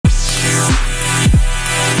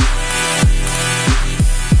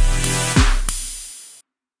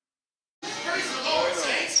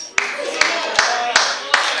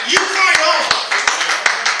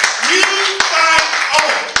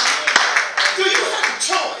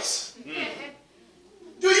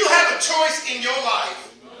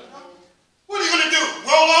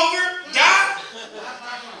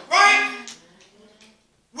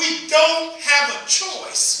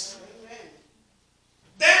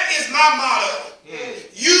my motto.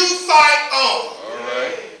 You fight on. All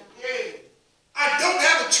right. I don't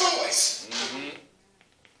have a choice.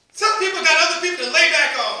 Some people got other people to lay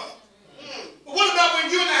back on. But what about when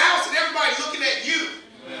you're in the house and everybody's looking at you?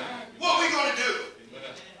 What are we going to do?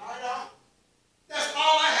 That's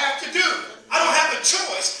all I have to do. I don't have a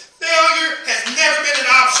choice. Failure has never been an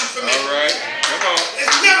option for me. All right. Come on.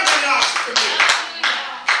 It's never been an option for me.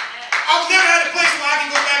 I've never had a place where I can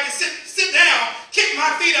go back and sit down, kick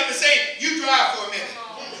my feet up and say, you drive for a minute.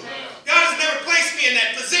 God has never placed me in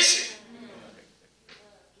that position.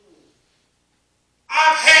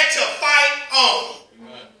 I've had to fight on.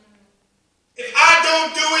 If I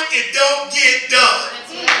don't do it, it don't get done.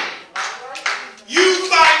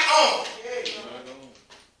 You fight on.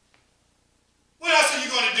 What else are you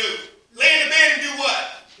going to do? Lay in the bed and do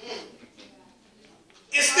what?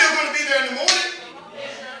 It's still going to be there in the morning.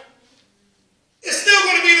 It's still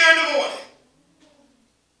going to be there in the morning.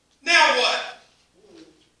 Now what?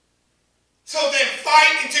 So then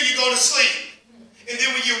fight until you go to sleep. And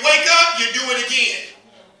then when you wake up, you do it again.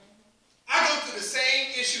 I go through the same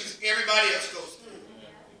issues everybody else goes through.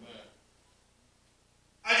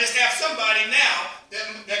 I just have somebody now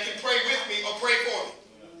that can pray with me or pray for me.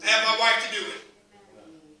 I have my wife to do it.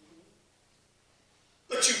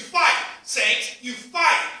 But you fight, saints. You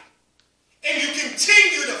fight. And you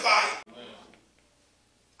continue to fight.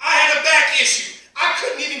 I had a back issue. I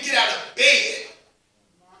couldn't even get out of bed.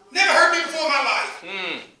 Never hurt me before in my life.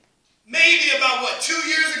 Maybe about, 2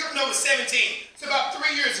 years ago? No, it was 17. It's about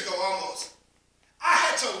 3 years ago almost. I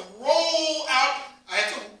had to roll out,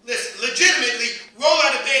 legitimately roll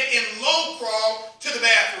out of bed and low crawl to the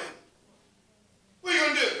bathroom. What are you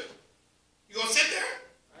going to do? You going to sit there?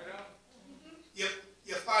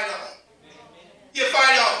 You fight on. You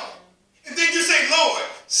fight on. And then you say, Lord,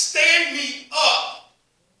 stand me up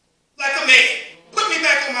like a man. Put me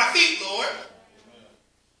back on my feet, Lord.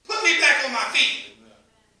 Put me back on my feet.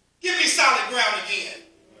 Give me solid ground again.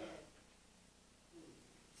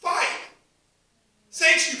 Fight.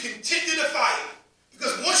 Saints, you continue to fight.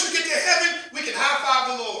 Because once you get to heaven, we can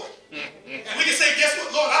high-five the Lord. And we can say, guess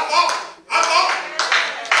what, Lord, I fought. I fought.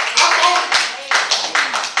 I fought.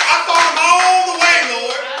 I fought him all the way,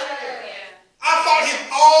 Lord. I fought him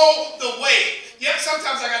all the way. Yep,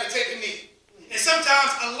 sometimes I got to take a knee. And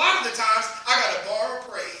sometimes, a lot of the times, I got to borrow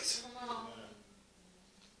praise.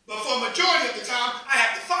 But for a majority of the time, I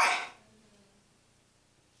have to fight.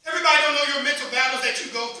 Everybody don't know your mental battles that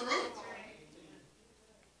you go through.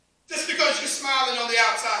 Just because you're smiling on the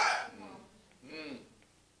outside.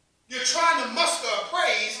 You're trying to muster a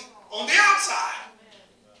praise on the outside.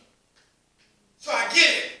 So I get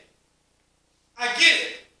it. I get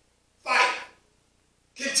it. Fight.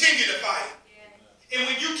 Continue to fight. And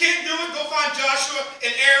when you can't do it, go find Joshua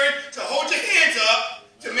and Aaron to hold your hands up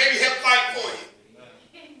to maybe help fight for you.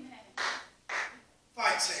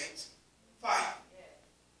 Fight, saints. Fight.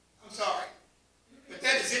 I'm sorry. But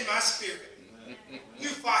that is in my spirit. You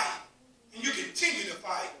fight. And you continue to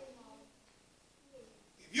fight.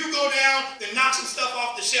 If you go down, then knock some stuff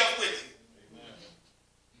off the shelf with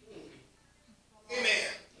you. Amen.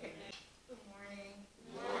 Good morning.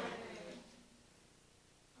 Good morning.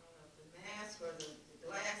 I don't know if the mask or the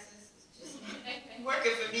glasses is just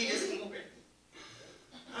working for me this morning.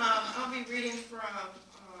 I'll be reading from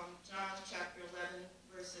John chapter 11,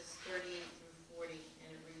 verses 38 through 40, and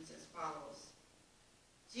it reads as follows.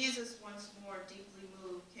 Jesus, once more deeply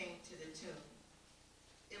moved, came to the tomb.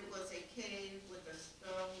 It was a cave with a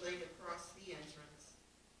stone laid across the entrance.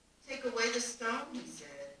 Take away the stone, he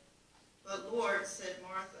said. But Lord, said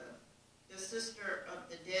Martha, the sister of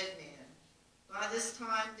the dead man, by this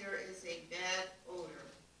time there is a bad odor,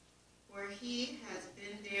 for he has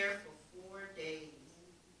been there for 4 days.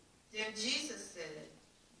 Then Jesus said,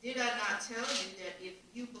 did I not tell you that if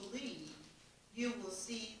you believe, you will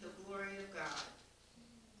see the glory of God?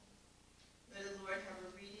 May the Lord have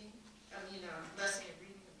a blessing of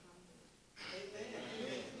reading upon you.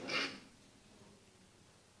 Amen.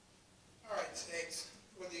 All right, saints.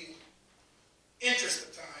 For the interest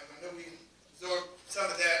of time, I know we absorbed some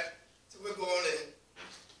of that, so we're going to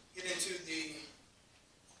get into the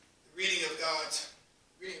reading of God's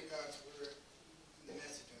word and the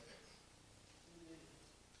message of it.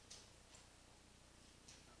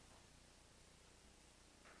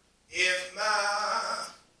 If my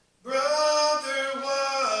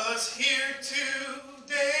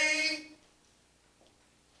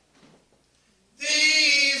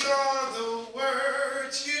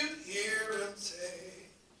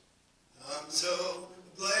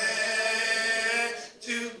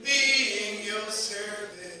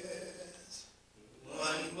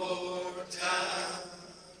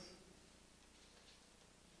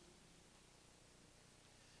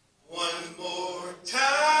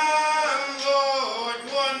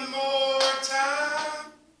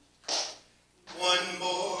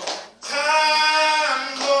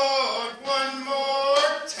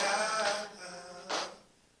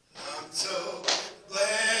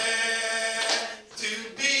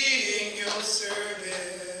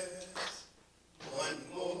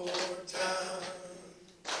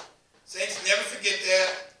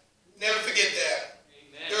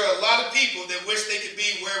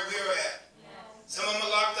where we are at. Some of them are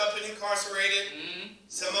locked up and incarcerated.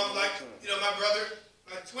 Some of them, like, my brother,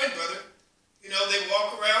 my twin brother, they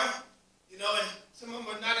walk around, and some of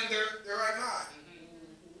them are not in their right mind.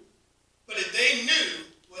 But if they knew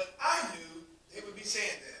what I knew, they would be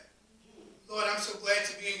saying that. Lord, I'm so glad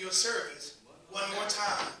to be in your service one more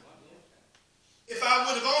time. If I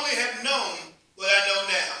would have only have known what I know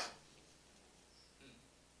now.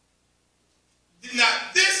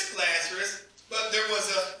 Not this Lazarus, but there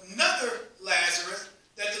was another Lazarus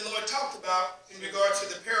that the Lord talked about in regard to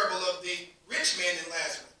the parable of the rich man and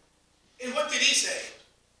Lazarus. And what did he say?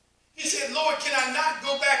 He said, Lord, can I not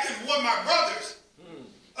go back and warn my brothers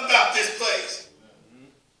about this place?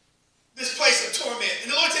 This place of torment.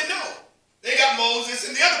 And the Lord said, no. They got Moses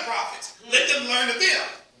and the other prophets. Let them learn of them.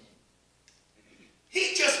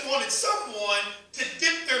 He just wanted someone to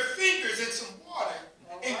dip their fingers in some water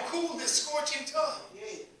and cool his scorching tongue.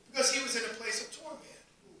 Because he was in a place of torment.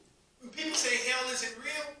 When people say hell isn't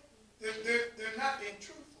real, they're not being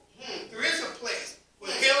truthful. There is a place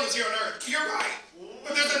where hell is here on earth. You're right.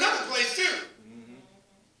 But there's another place too.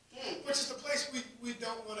 Which is the place we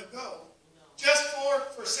don't want to go. Just for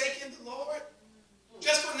forsaking the Lord?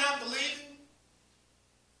 Just for not believing?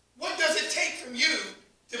 What does it take from you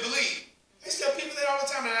to believe? I tell people that all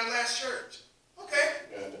the time at our last church. Okay,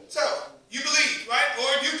 so you believe, right?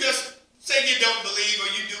 Or you just say you don't believe or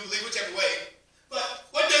you do believe, whichever way. But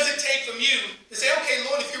what does it take from you to say, okay,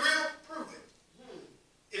 Lord, if you're real, prove it.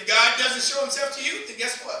 If God doesn't show himself to you, then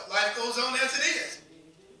guess what? Life goes on as it is.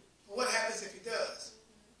 But what happens if he does?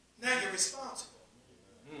 Now you're responsible.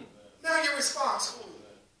 Now you're responsible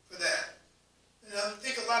for that. And I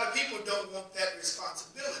think a lot of people don't want that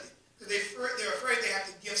responsibility because they're afraid they have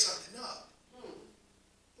to give something up.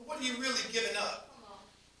 But what are you really giving up?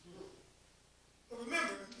 But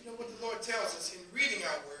remember, what the Lord tells us in reading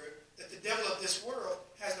our word, that the devil of this world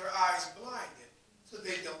has their eyes blinded so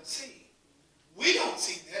they don't see. We don't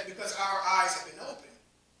see that because our eyes have been opened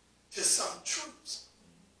to some truths.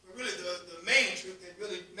 But really the main truth that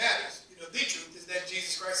really matters, the truth is that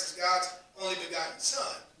Jesus Christ is God's only begotten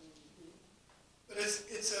Son. But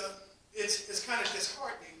it's kind of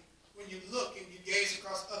disheartening when you look and you gaze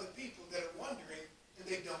across other people that are wondering and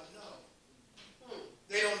they don't know.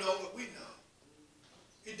 They don't know what we know.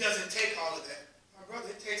 It doesn't take all of that. My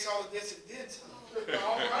brother, it takes all of this and then some.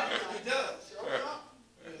 All right, it does.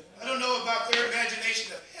 I don't know about their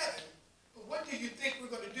imagination of heaven, but what do you think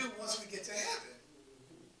we're going to do once we get to heaven?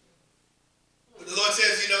 But the Lord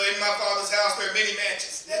says, in my Father's house there are many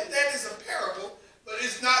mansions. That is a parable, but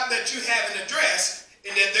it's not that you have an address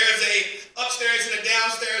and that there's a upstairs and a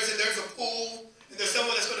downstairs and there's a pool and there's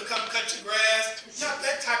someone that's going to come cut your grass. It's not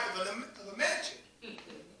that type of a mansion.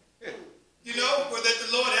 Where that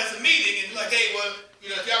the Lord has a meeting and like, hey, well,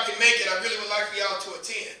 if y'all can make it, I really would like for y'all to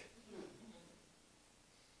attend.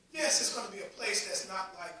 Yes, it's going to be a place that's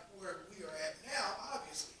not like where we are at now,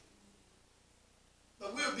 obviously.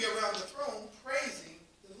 But we'll be around the throne praising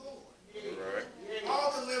the Lord. Right.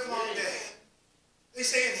 All the live long day. They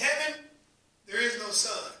say in heaven, there is no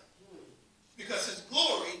sun because his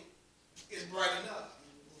glory is bright enough.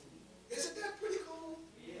 Isn't that pretty cool?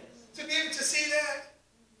 Yes. To be able to see that?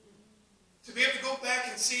 To be able to go back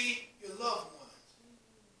and see your loved ones.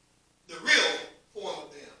 The real form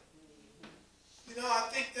of them. I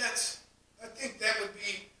think that would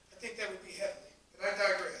be heavenly. But I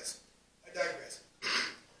digress.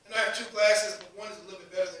 And I have two glasses, but one is a little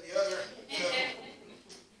bit better than the other. So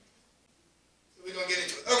we're going to get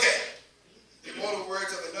into it. Okay. The immortal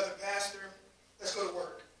words of another pastor. Let's go to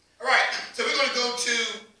work. All right. So we're going to go to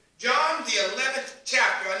John, the 11th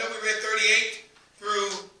chapter. I know we read 38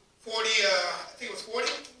 through 40, I think it was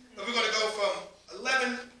 40. But we're going to go from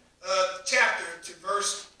 11th chapter to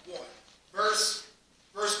verse 1. Verse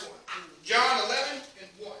 1. John 11 and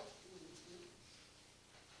 1.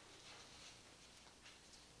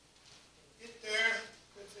 Get there.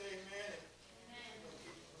 Let's say amen.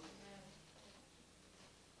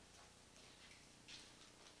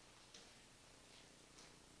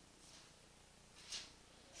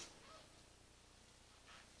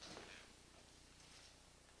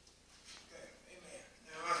 Okay, amen.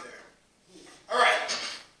 Now I'm there. All right.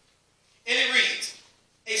 And it reads,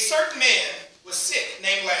 a certain man was sick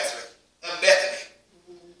named Lazarus of Bethany,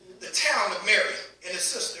 the town of Mary and his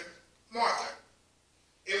sister Martha.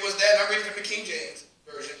 It was that, I'm reading from the King James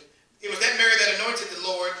Version, it was that Mary that anointed the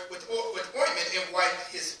Lord with ointment and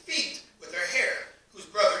wiped his feet with her hair, whose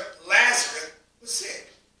brother Lazarus was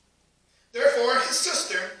sick. Therefore his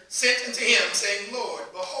sister sent unto him, saying, Lord,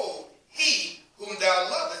 behold, he whom thou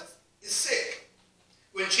lovest is sick.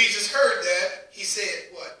 When Jesus heard that, he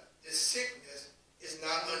said, what? This sickness is not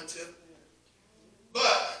not unto,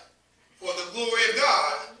 but for the glory of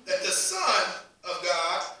God, that the Son of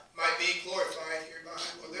God might be glorified hereby,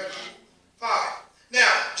 or thereby. 5.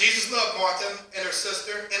 Now, Jesus loved Martha and her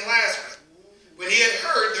sister and Lazarus. When he had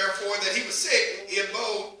heard, therefore, that he was sick, he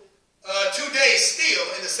abode 2 days still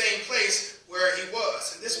in the same place where he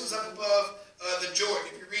was. And this was up above the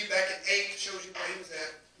Jordan. If you read back in 8, it shows you where he was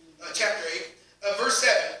at. Chapter 8. Verse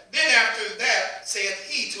 7. Then after that saith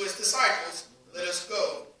he to his disciples, let us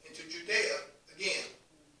go into Judea again.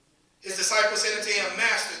 His disciples said unto him,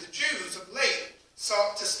 Master, the Jews of late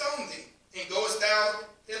sought to stone thee, and goest thou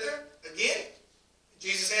thither again?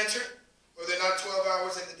 Jesus answered, Are there not 12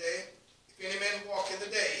 hours in the day? If any man walk in the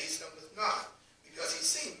day, he stumbleth not, because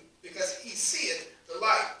he seeth the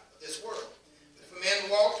light of this world. But if a man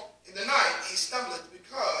walk in the night, he stumbleth,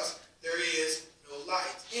 because there is no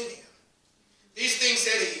light in him. These things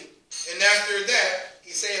said he, and after that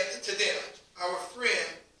he saith to them, Our friend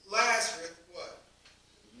Lazarus, what?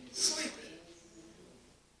 Sleepeth.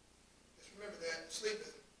 Just remember that,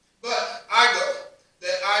 sleepeth. But I go,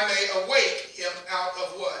 that I may awake him out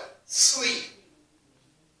of what? Sleep.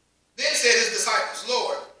 Then said his disciples,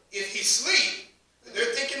 Lord, if he sleep,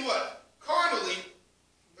 they're thinking what? Carnally,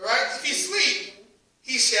 right? If he sleep,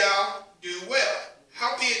 he shall do well.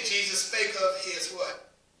 Howbeit Jesus spake of his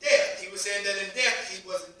what? Death. He was saying that in death he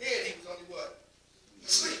wasn't dead, he was only what?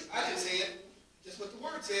 Asleep. I didn't say it. Just what the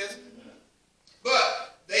word says.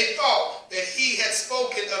 But they thought that he had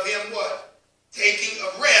spoken of him what? Taking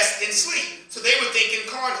a rest in sleep. So they were thinking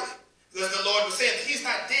carnally. Because the Lord was saying that he's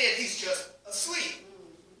not dead, he's just asleep.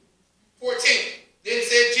 14. Then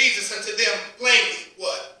said Jesus unto them plainly,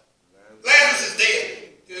 what? Lazarus is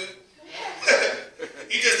dead, dude.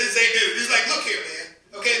 He just didn't say dude. He's like, look here,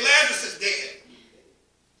 man. Okay, Lazarus is dead.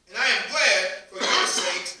 And I am glad for your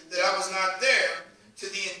sakes that I was not there, to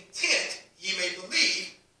the intent ye may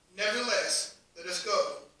believe. Nevertheless, let us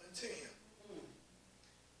go unto him.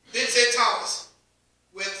 Then said Thomas,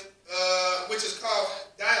 which is called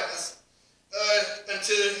Didymus,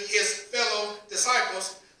 unto his fellow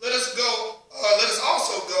disciples, let us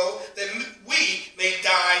also go, that we may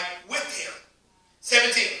die with him.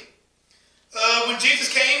 17. When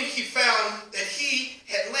Jesus came, he found that he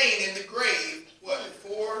had lain in the grave, what,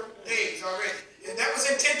 4 days already. And that was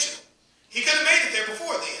intentional. He could have made it there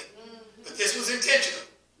before then, but this was intentional.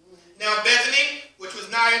 Now Bethany, which was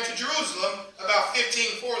nigh unto Jerusalem, about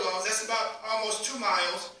 15 furlongs, that's about almost 2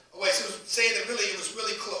 miles away. So it was saying that really it was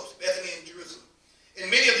really close, Bethany and Jerusalem. And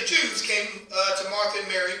many of the Jews came to Martha and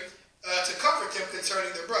Mary to comfort them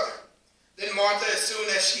concerning their brother. Then Martha, as soon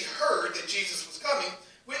as she heard that Jesus was coming,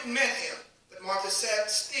 went and met him. But Martha sat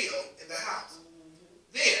still in the house.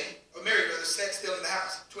 Mary sat still in the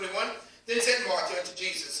house. 21. Then said Martha unto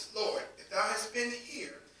Jesus, Lord, if thou hadst been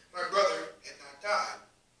here, my brother had not died.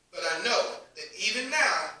 But I know that even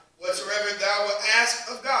now, whatsoever thou wilt ask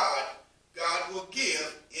of God, God will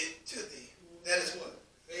give it to thee. That is what?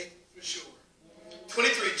 Faith for sure.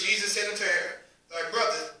 23. Jesus said unto her, Thy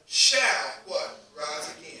brother shall what?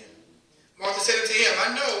 Rise again. Martha said unto him,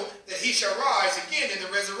 I know that he shall rise again in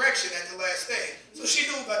the resurrection at the last day. So she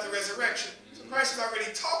knew about the resurrection. So Christ was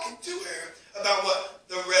already talking to her about what?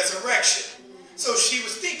 The resurrection. So she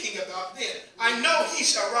was thinking about then. I know he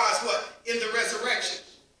shall rise what? In the resurrection.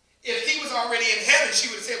 If he was already in heaven, she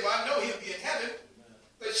would have said, well, I know he'll be in heaven.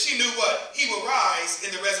 But she knew what? He will rise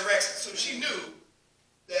in the resurrection. So she knew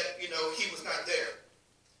that, he was not there.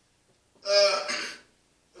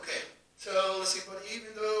 Okay. So let's see. But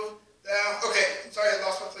even though thou... Okay. I'm sorry, I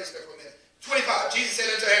lost my place there for a minute. 25. Jesus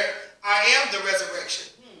said unto her, I am the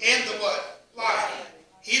resurrection and the what? Life.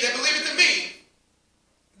 He that believeth in me,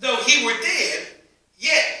 though he were dead,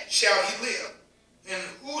 yet shall he live. And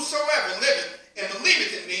whosoever liveth and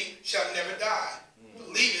believeth in me shall never die.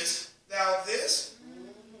 Believest thou this?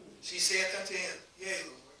 She saith unto him, Yea,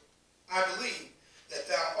 Lord, I believe that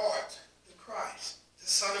thou art the Christ, the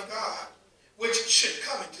Son of God, which should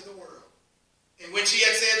come into the world. And when she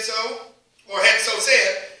had said so, or had so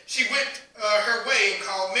said, she went her way and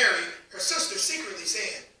called Mary, her sister, secretly,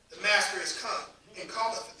 saying, The Master is come, and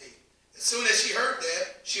calleth for thee. As soon as she heard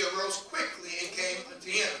that, she arose quickly and came unto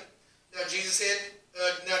him. Now Jesus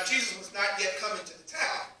was not yet come into the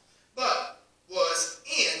town, but was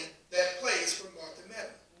in that place where Martha met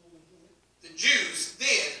him. The Jews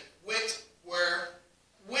then which were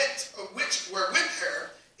with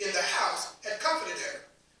her in the house had comforted her.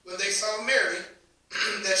 When they saw Mary,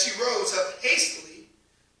 that she rose up hastily,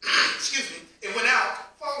 and went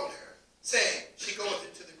out, followed her, saying, She goeth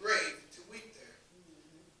into the grave to weep there.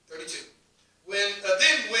 32. When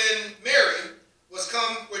Mary was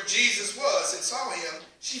come where where Jesus was and saw him,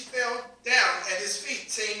 she fell down at his feet,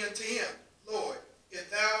 saying unto him, Lord, if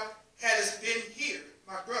thou hadst been here,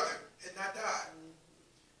 my brother had not died.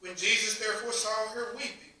 When Jesus therefore saw her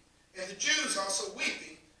weeping, and the Jews also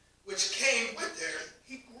weeping, which came with her,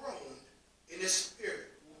 he groaned in his spirit,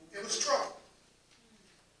 and was troubled.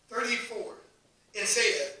 34, and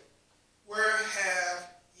said, Where have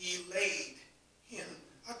ye laid him?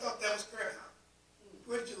 I thought that was paramount.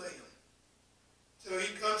 Where did you lay him? So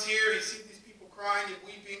he comes here, he sees these people crying and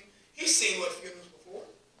weeping. He's seen what funerals before.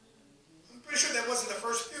 I'm pretty sure that wasn't the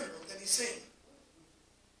first funeral that he's seen.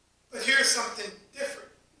 But here's something different.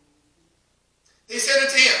 They said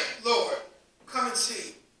unto him, Lord, come and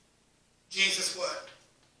see. Jesus what?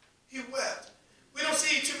 He wept. We don't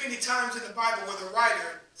see too many times in the Bible where the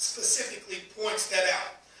writer specifically points that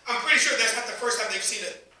out. I'm pretty sure that's not the first time they've seen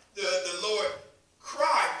the Lord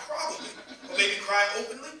cry, probably. Or maybe cry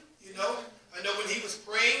openly, you know. I know when he was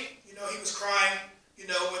praying, you know, he was crying, you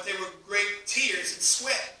know, but they were great tears and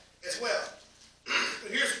sweat as well.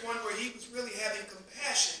 But here's one where he was really having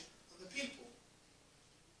compassion on the people.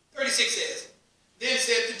 36 says, Then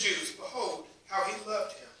said the Jews, Behold, how he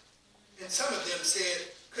loved him. And some of them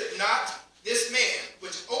said, Could not this man,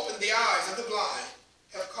 which opened the eyes of the blind,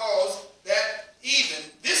 have caused that even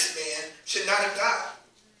this man should not have died?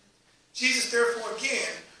 Jesus therefore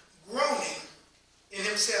again, groaning in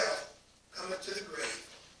himself, cometh to the grave.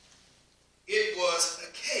 It was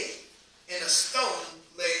a cave, and a stone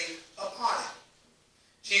lay upon it.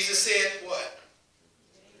 Jesus said, what?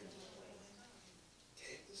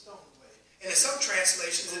 Take the stone away. And in some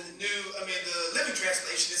translations, in the Living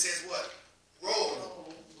Translation, it says what?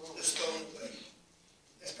 Roll the stone away.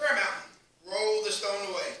 That's paramount. Roll the stone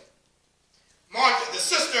away. Martha, the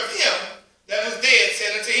sister of him that was dead,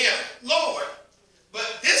 said unto him, Lord,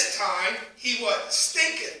 but this time he what?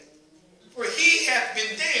 Stinketh, for he hath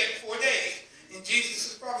been dead 4 days. And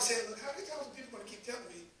Jesus is probably saying, look, how many times are people going to keep telling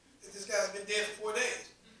me that this guy's been dead for 4 days?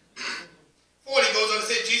 40 goes on to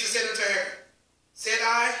say, Jesus said unto her, Said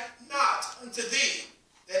I not unto thee,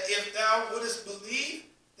 that if thou wouldest believe,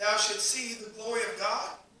 thou shouldst see the glory of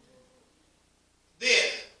God?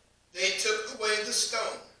 Then they took away the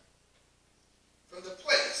stone from the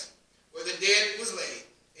place where the dead was laid.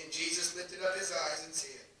 And Jesus lifted up his eyes and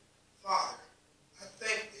said, Father, I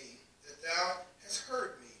thank thee that thou hast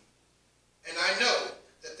heard me. And I know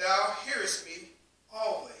that thou hearest me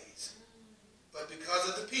always. But because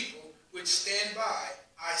of the people which stand by,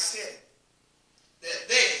 I said it, that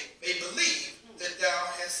they may believe that thou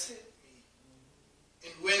hast sent me.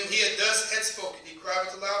 And when he had thus had spoken, he cried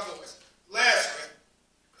with a loud voice, Lazarus,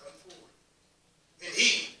 come forth. And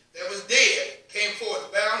he that was dead came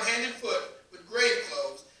forth, bound hand and foot with grave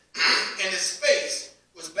clothes, and his face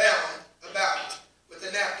was bound about with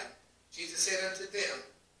a napkin. Jesus said unto them,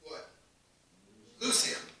 what? Loose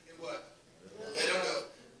him, and what? Let him go.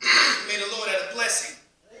 May the Lord add a blessing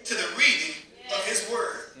to the reading of his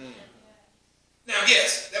word. Now,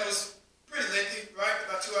 yes, that was pretty lengthy, right?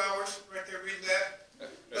 About 2 hours right there reading that.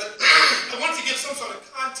 But I wanted to give some sort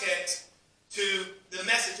of context to the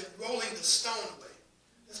message of rolling the stone away.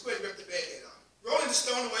 Let's go ahead and rip the Band-Aid off. Rolling the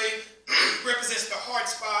stone away represents the hard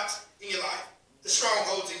spots in your life, the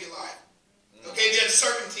strongholds in your life, okay, the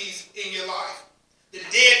uncertainties in your life, the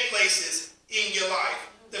dead places in your life,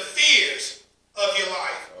 the fears of your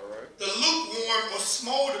life, the lukewarm or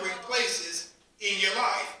smoldering places in your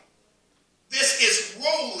life. This is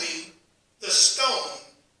rolling the stone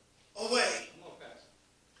away.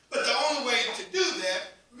 But the only way to do that,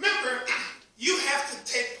 remember, you have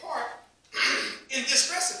to take part in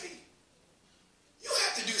this recipe. You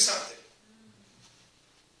have to do something.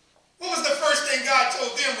 What was the first thing God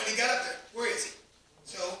told them when he got up there? Where is he?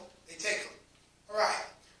 So they take him. All right.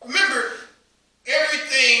 Remember,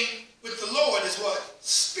 everything with the Lord is what?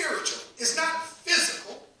 Spiritual. It's not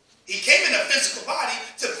physical. He came in a physical body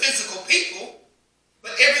to physical people,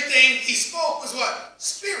 but everything he spoke was what?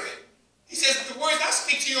 Spirit. He says, the words I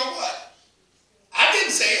speak to you are what? I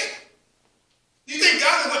didn't say it. You think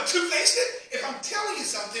God is what, two-faced it? If I'm telling you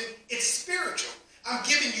something, it's spiritual. I'm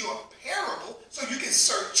giving you a parable so you can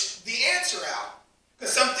search the answer out.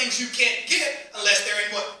 Because some things you can't get unless they're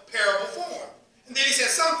in what? Parable form. And then he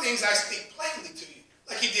says, some things I speak plainly to you,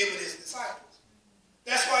 like he did with his disciples.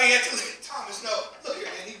 That's why he had to let Thomas know, look here,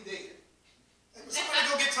 man, he's dead. Like, will somebody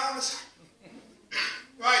go get Thomas?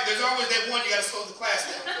 Right? There's always that one you got to slow the class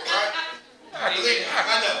down for, right? Believe me,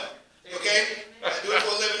 I know. Okay? I do it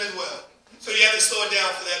for a living as well. So you have to slow it down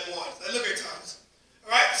for that one. Like, look here, Thomas. All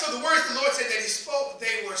right? So the words the Lord said that he spoke,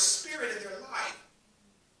 they were spirit in their life.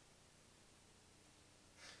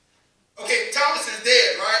 Okay, Thomas is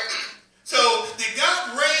dead, right? So did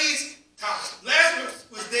God raise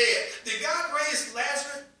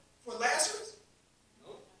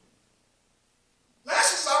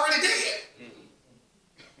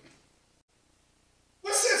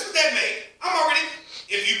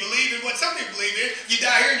believe in what some people believe in. You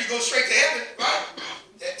die here and you go straight to heaven, right?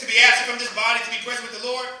 To be absent from this body, to be present with the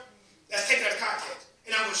Lord. That's taken out of context.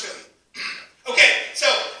 And I'm going to show you. Okay, so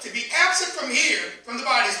to be absent from here, from the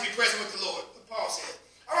body, is to be present with the Lord, what Paul said.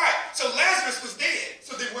 All right, so Lazarus was dead.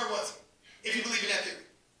 So then where was he? If you believe in that theory.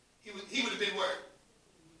 He would have been where?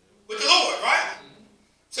 With the Lord, right?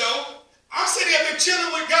 So I'm sitting up there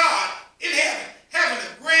chilling with God in heaven, having a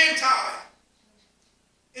grand time.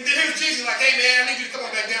 And then here's Jesus like, hey man, I need you to come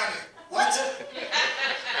on back down here. What?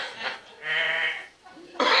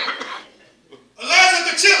 Lazarus up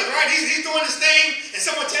there chilling, right? He's doing this thing, and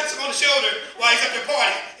someone taps him on the shoulder while he's up there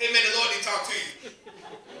partying. Hey man, the Lord need to talk to you.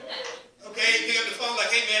 Okay, pick up the phone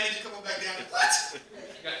like, hey man, I need you to come on back down here. What?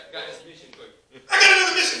 Got this mission for you. I got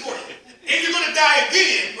another mission for you. And you're going to die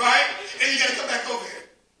again, right? And you got to come back over here.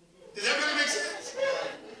 Does that really make sense?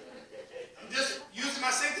 I'm just using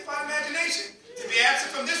my sanctified imagination. To be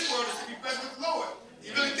absent from this world is to be present with the Lord.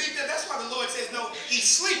 You really think that? That's why the Lord says, no, he's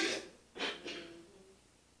sleeping.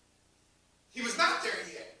 He was not there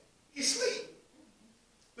yet. He's asleep.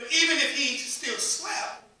 But even if he still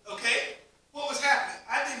slept, okay, what was happening?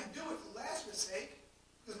 I didn't do it for Lazarus' sake,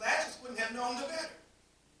 because Lazarus wouldn't have known the better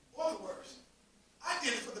or the worse. I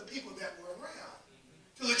did it for the people that were around.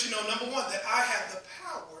 To let you know, number one, that I have the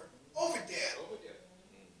power over death.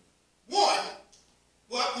 One,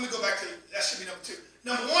 well, let me go back to, that should be number two.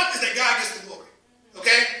 Number one is that God gets the glory.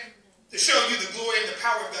 Okay? To show you the glory and the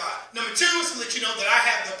power of God. Number two is to let you know that I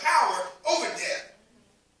have the power over death.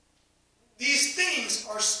 These things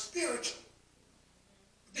are spiritual.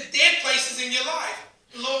 The dead places in your life,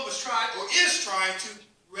 the Lord was trying, or is trying to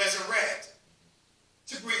resurrect.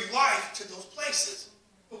 To bring life to those places.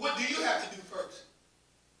 But what do you have to do first?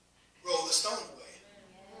 Roll the stone away.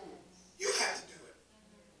 You have to do it.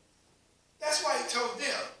 That's why he told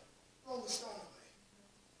them, roll the stone away.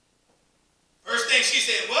 First thing she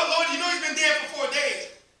said, well, Lord, you know he's been dead for 4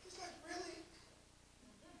 days. He's like, really?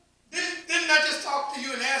 Didn't I just talk to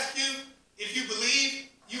you and ask you if you believe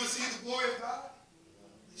you will see the glory of God?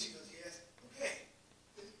 And she goes, yes. Okay.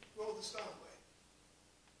 Roll the stone away.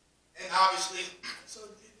 And obviously, so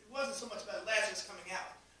it wasn't so much about Lazarus coming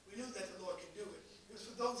out. We knew that the Lord could do it. It was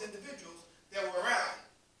for those individuals that were around.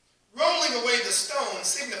 Rolling away the stone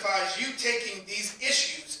signifies you taking these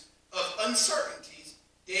issues of uncertainties,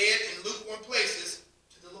 dead and lukewarm places,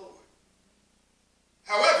 to the Lord.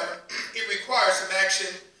 However, it requires some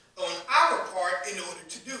action on our part in order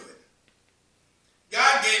to do it.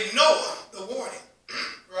 God gave Noah the warning,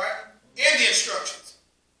 right? And the instructions.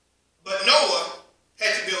 But Noah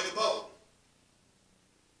had to build the boat.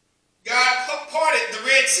 God parted the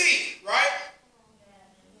Red Sea, right?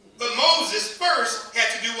 But Moses first had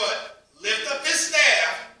to do what? Lift up his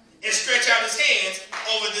staff and stretch out his hands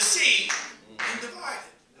over the sea and divide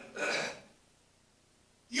it.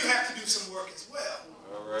 You have to do some work as well.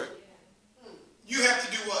 All right. You have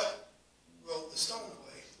to do what? Roll the stone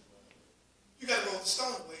away. You got to roll the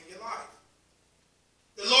stone away in your life.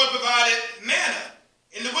 The Lord provided manna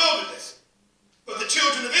in the wilderness. But the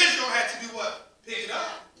children of Israel had to do what? Pick it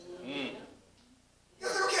up. You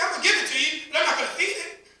said, okay, I'm going to give it to you, but I'm not going to feed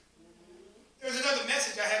it. There was another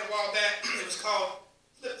message I had a while back. It was called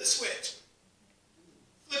Flip the Switch.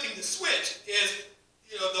 Flipping the switch is,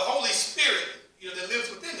 the Holy Spirit, that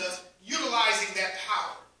lives within us, utilizing that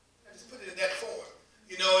power. I just put it in that form.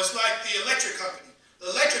 It's like the electric company.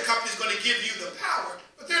 The electric company is going to give you the power,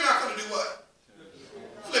 but they're not going to do what?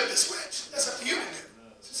 Flip the switch. That's up to you to do.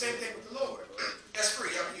 It's the same thing with the Lord. That's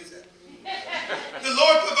free. I can use that. The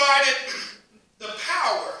Lord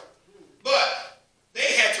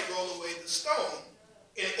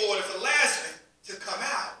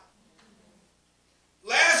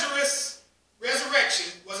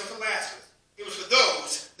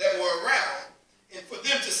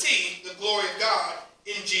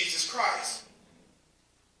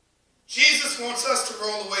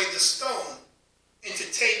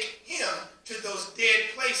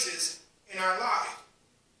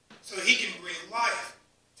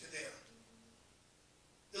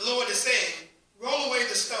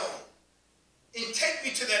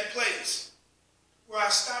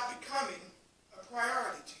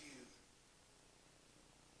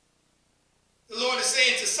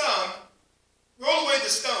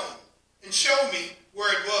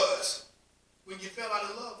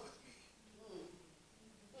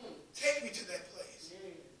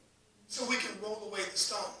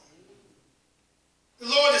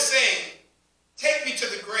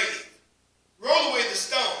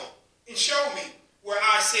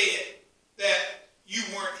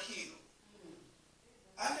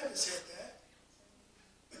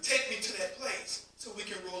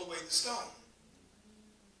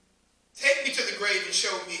grave and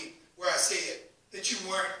showed me where I said that you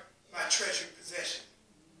weren't my treasured possession.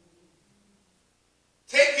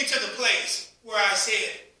 Take me to the place where I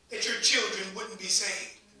said that your children wouldn't be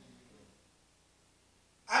saved.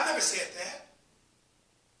 I've never said that.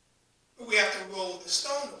 But we have to roll the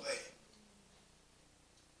stone away.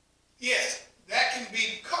 Yes, that can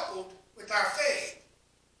be coupled with our faith.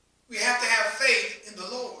 We have to have faith in the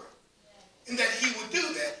Lord, and that he would do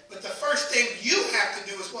that. But the first thing you have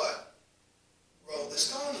to do is what? Roll the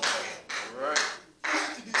stone away. All right. You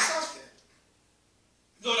have to do something.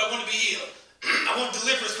 Lord, I want to be healed. I want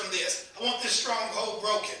deliverance from this. I want this stronghold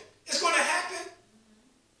broken. It's going to happen.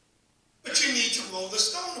 But you need to roll the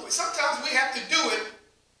stone away. Sometimes we have to do it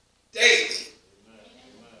daily.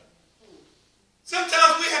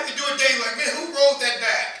 Sometimes we have to do it daily. Like, man, who rolled that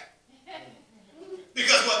back?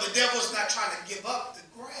 Because what? The devil's not trying to give up the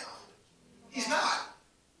ground. He's not.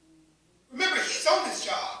 Remember, he's on his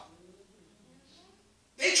job.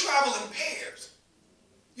 They travel in pairs.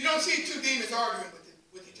 You don't see two demons arguing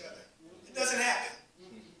with each other. It doesn't happen.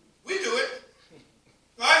 We do it.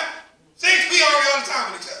 Right? Saints, we argue all the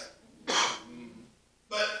time with each other.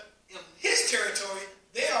 But in his territory,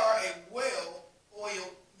 they are a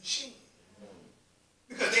well-oiled machine.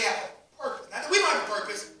 Because they have a purpose. Now, we don't have a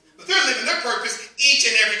purpose, but they're living their purpose each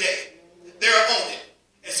and every day. They're on it.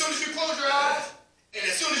 As soon as you close your eyes, and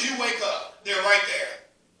as soon as you wake up, they're right there.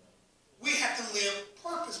 We have to live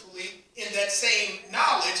purposefully in that same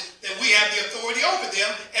knowledge that we have the authority over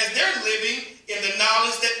them, as they're living in the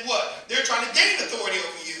knowledge that what? They're trying to gain authority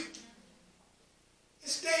over you.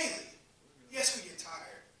 It's daily. Yes, we get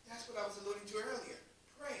tired. That's what I was alluding to earlier.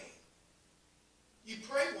 Praying. You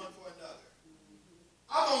pray one for another.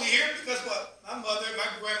 I'm only here because what? My mother, my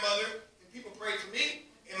grandmother, and people prayed for me,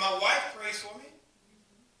 and my wife prays for me.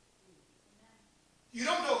 You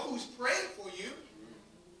don't know who's praying for you,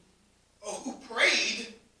 or who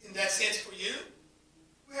prayed in that sense for you.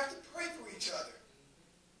 We have to pray for each other.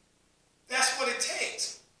 That's what it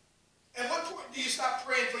takes. At what point do you stop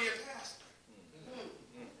praying for your pastor?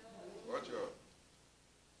 Watch out.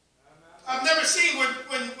 I've never seen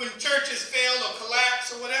when churches fail or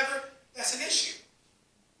collapse or whatever, that's an issue.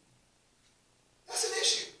 That's an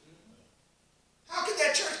issue. How could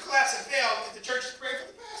that church collapse and fail if the church is praying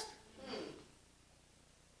for the pastor?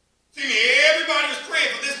 See, everybody was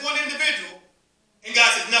praying for this one individual.